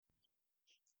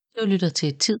Du lytter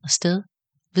til Tid og Sted,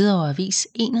 Hvidovre Avis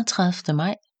 31.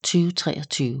 maj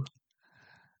 2023.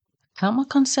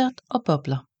 Kammerkoncert og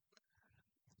bobler.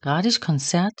 Gratis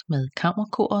koncert med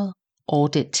Kammerkoret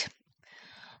Audite.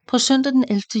 På søndag den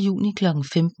 11. juni kl.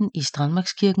 15 i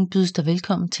Strandmarkskirken bydes der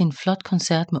velkommen til en flot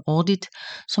koncert med Audite,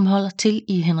 som holder til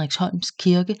i Henriksholms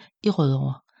Kirke i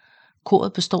Rødovre.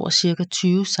 Koret består af ca.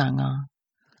 20 sangere.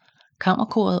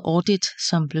 Kammerkoret Audite,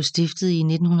 som blev stiftet i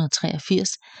 1983,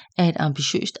 er et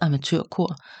ambitiøst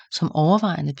amatørkor, som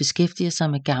overvejende beskæftiger sig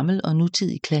med gammel og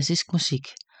nutidig klassisk musik.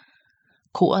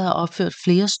 Koret har opført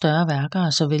flere større værker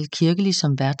af såvel kirkelig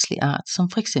som verdslig art, som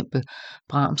f.eks.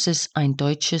 Brahms' Ein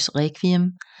deutsches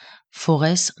Requiem,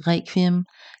 Faurés Requiem,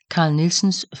 Carl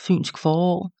Nielsens Fynsk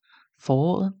forår,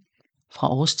 Foråret, fra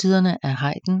årstiderne af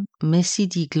Haydn, Messi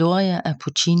di Gloria af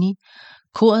Puccini.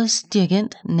 Korets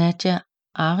dirigent Nadja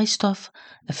Aristoff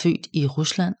er født i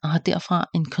Rusland og har derfra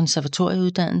en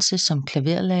konservatorieuddannelse som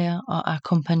klaverlærer og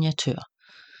akkompagnatør.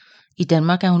 I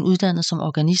Danmark er hun uddannet som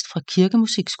organist fra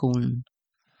Kirkemusikskolen.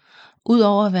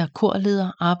 Udover at være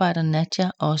korleder, arbejder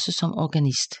Nadja også som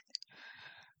organist.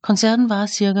 Koncerten varer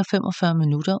ca. 45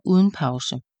 minutter uden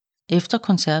pause. Efter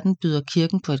koncerten byder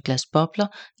kirken på et glas bobler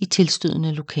i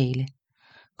tilstødende lokale.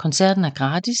 Koncerten er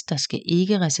gratis, der skal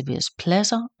ikke reserveres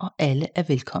pladser, og alle er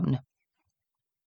velkomne.